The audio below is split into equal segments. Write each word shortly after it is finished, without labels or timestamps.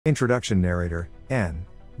Introduction. Narrator, N.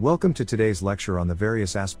 Welcome to today's lecture on the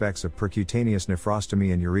various aspects of percutaneous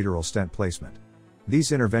nephrostomy and ureteral stent placement. These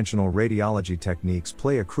interventional radiology techniques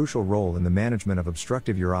play a crucial role in the management of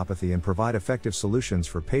obstructive uropathy and provide effective solutions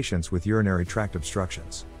for patients with urinary tract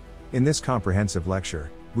obstructions. In this comprehensive lecture,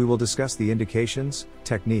 we will discuss the indications,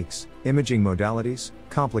 techniques, imaging modalities,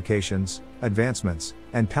 complications, advancements,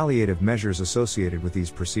 and palliative measures associated with these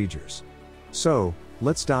procedures. So,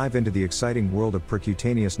 let's dive into the exciting world of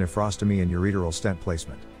percutaneous nephrostomy and ureteral stent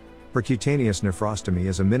placement. Percutaneous nephrostomy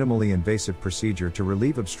is a minimally invasive procedure to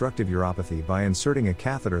relieve obstructive uropathy by inserting a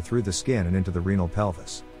catheter through the skin and into the renal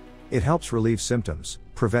pelvis. It helps relieve symptoms,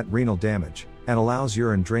 prevent renal damage, and allows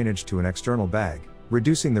urine drainage to an external bag,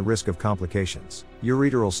 reducing the risk of complications.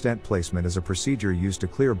 Ureteral stent placement is a procedure used to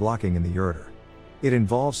clear blocking in the ureter. It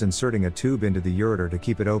involves inserting a tube into the ureter to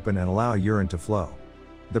keep it open and allow urine to flow.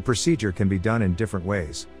 The procedure can be done in different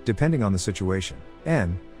ways, depending on the situation.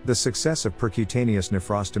 The success of percutaneous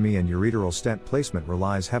nephrostomy and ureteral stent placement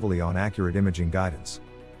relies heavily on accurate imaging guidance.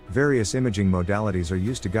 Various imaging modalities are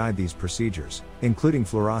used to guide these procedures, including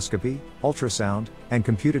fluoroscopy, ultrasound, and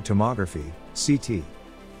computed tomography, CT.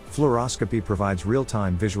 Fluoroscopy provides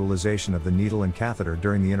real-time visualization of the needle and catheter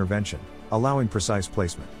during the intervention, allowing precise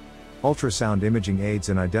placement. Ultrasound imaging aids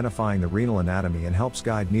in identifying the renal anatomy and helps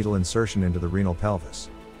guide needle insertion into the renal pelvis.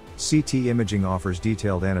 CT imaging offers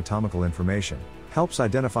detailed anatomical information, helps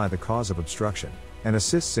identify the cause of obstruction, and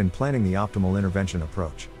assists in planning the optimal intervention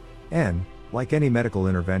approach. Like any medical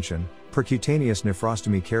intervention, percutaneous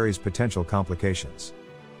nephrostomy carries potential complications.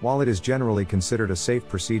 While it is generally considered a safe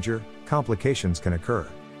procedure, complications can occur.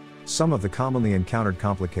 Some of the commonly encountered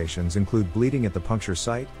complications include bleeding at the puncture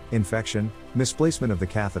site, infection, misplacement of the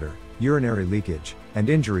catheter, urinary leakage, and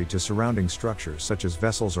injury to surrounding structures such as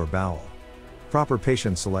vessels or bowel. Proper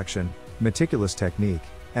patient selection, meticulous technique,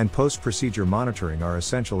 and post-procedure monitoring are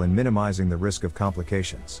essential in minimizing the risk of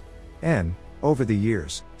complications. Over the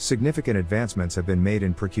years, significant advancements have been made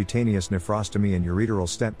in percutaneous nephrostomy and ureteral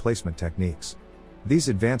stent placement techniques. These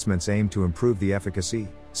advancements aim to improve the efficacy,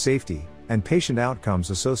 safety, and patient outcomes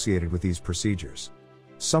associated with these procedures.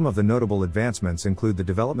 Some of the notable advancements include the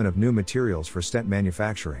development of new materials for stent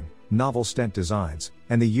manufacturing, novel stent designs,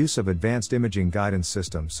 and the use of advanced imaging guidance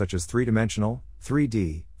systems such as three-dimensional,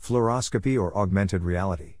 3D, fluoroscopy or augmented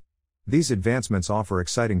reality. These advancements offer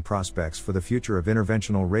exciting prospects for the future of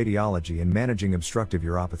interventional radiology in managing obstructive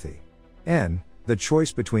uropathy. The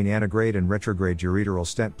choice between antegrade and retrograde ureteral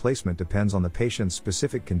stent placement depends on the patient's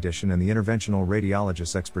specific condition and the interventional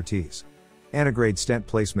radiologist's expertise. Antegrade stent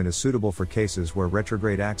placement is suitable for cases where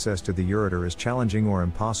retrograde access to the ureter is challenging or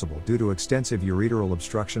impossible due to extensive ureteral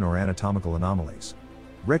obstruction or anatomical anomalies.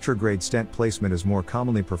 Retrograde stent placement is more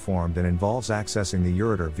commonly performed and involves accessing the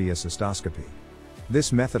ureter via cystoscopy.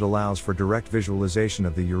 This method allows for direct visualization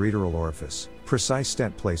of the ureteral orifice, precise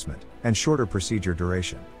stent placement, and shorter procedure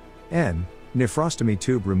duration. Nephrostomy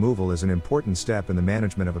tube removal is an important step in the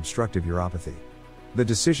management of obstructive uropathy. The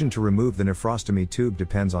decision to remove the nephrostomy tube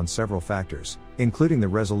depends on several factors, including the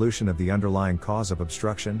resolution of the underlying cause of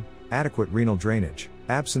obstruction, adequate renal drainage,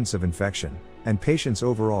 absence of infection, and patient's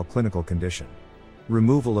overall clinical condition.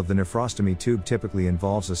 Removal of the nephrostomy tube typically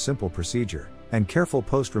involves a simple procedure, and careful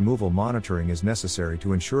post-removal monitoring is necessary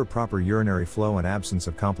to ensure proper urinary flow and absence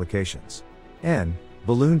of complications.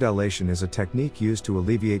 Balloon dilation is a technique used to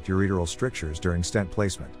alleviate ureteral strictures during stent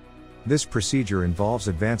placement. This procedure involves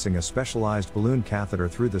advancing a specialized balloon catheter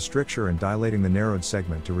through the stricture and dilating the narrowed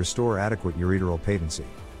segment to restore adequate ureteral patency.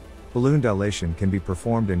 Balloon dilation can be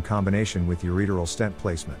performed in combination with ureteral stent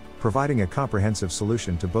placement, providing a comprehensive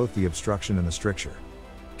solution to both the obstruction and the stricture.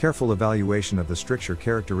 Careful evaluation of the stricture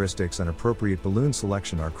characteristics and appropriate balloon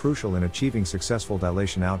selection are crucial in achieving successful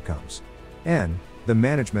dilation outcomes. The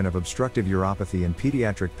management of obstructive uropathy in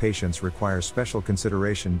pediatric patients requires special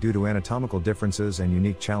consideration due to anatomical differences and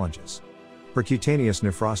unique challenges. Percutaneous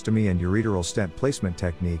nephrostomy and ureteral stent placement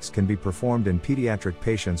techniques can be performed in pediatric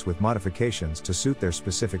patients with modifications to suit their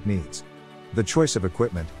specific needs. The choice of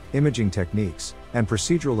equipment, imaging techniques, and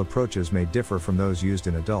procedural approaches may differ from those used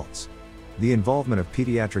in adults. The involvement of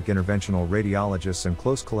pediatric interventional radiologists and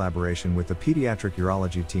close collaboration with the pediatric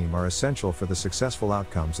urology team are essential for the successful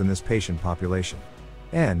outcomes in this patient population.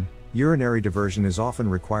 Urinary diversion is often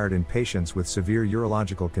required in patients with severe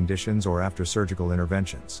urological conditions or after surgical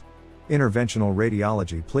interventions. Interventional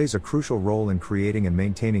radiology plays a crucial role in creating and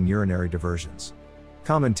maintaining urinary diversions.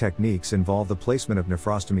 Common techniques involve the placement of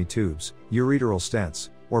nephrostomy tubes, ureteral stents,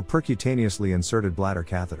 or percutaneously inserted bladder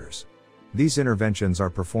catheters. These interventions are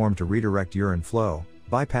performed to redirect urine flow,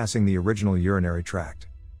 bypassing the original urinary tract.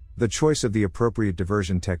 The choice of the appropriate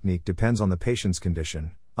diversion technique depends on the patient's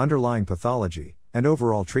condition, underlying pathology, and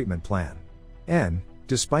overall treatment plan. N.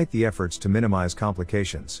 Despite the efforts to minimize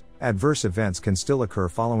complications, adverse events can still occur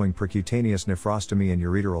following percutaneous nephrostomy and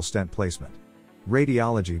ureteral stent placement.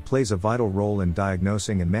 Radiology plays a vital role in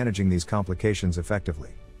diagnosing and managing these complications effectively.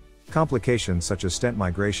 Complications such as stent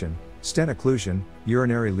migration, stent occlusion,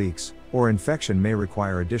 urinary leaks, or infection may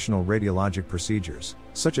require additional radiologic procedures,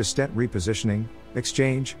 such as stent repositioning,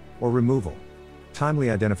 exchange, or removal. Timely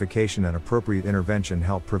identification and appropriate intervention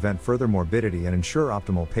help prevent further morbidity and ensure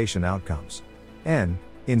optimal patient outcomes. N.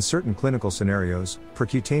 In certain clinical scenarios,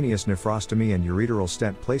 percutaneous nephrostomy and ureteral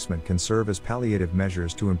stent placement can serve as palliative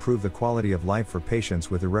measures to improve the quality of life for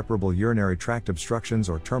patients with irreparable urinary tract obstructions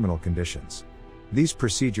or terminal conditions. These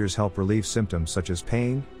procedures help relieve symptoms such as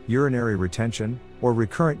pain, urinary retention, or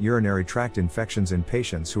recurrent urinary tract infections in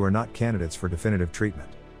patients who are not candidates for definitive treatment.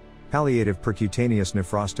 Palliative percutaneous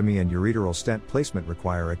nephrostomy and ureteral stent placement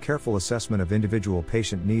require a careful assessment of individual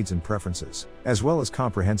patient needs and preferences, as well as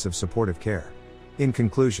comprehensive supportive care. In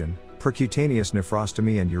conclusion, percutaneous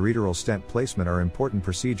nephrostomy and ureteral stent placement are important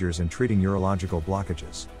procedures in treating urological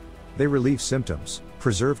blockages. They relieve symptoms,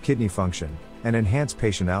 preserve kidney function, and enhance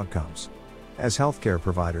patient outcomes. As healthcare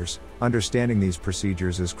providers, understanding these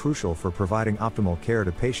procedures is crucial for providing optimal care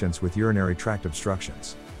to patients with urinary tract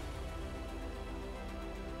obstructions.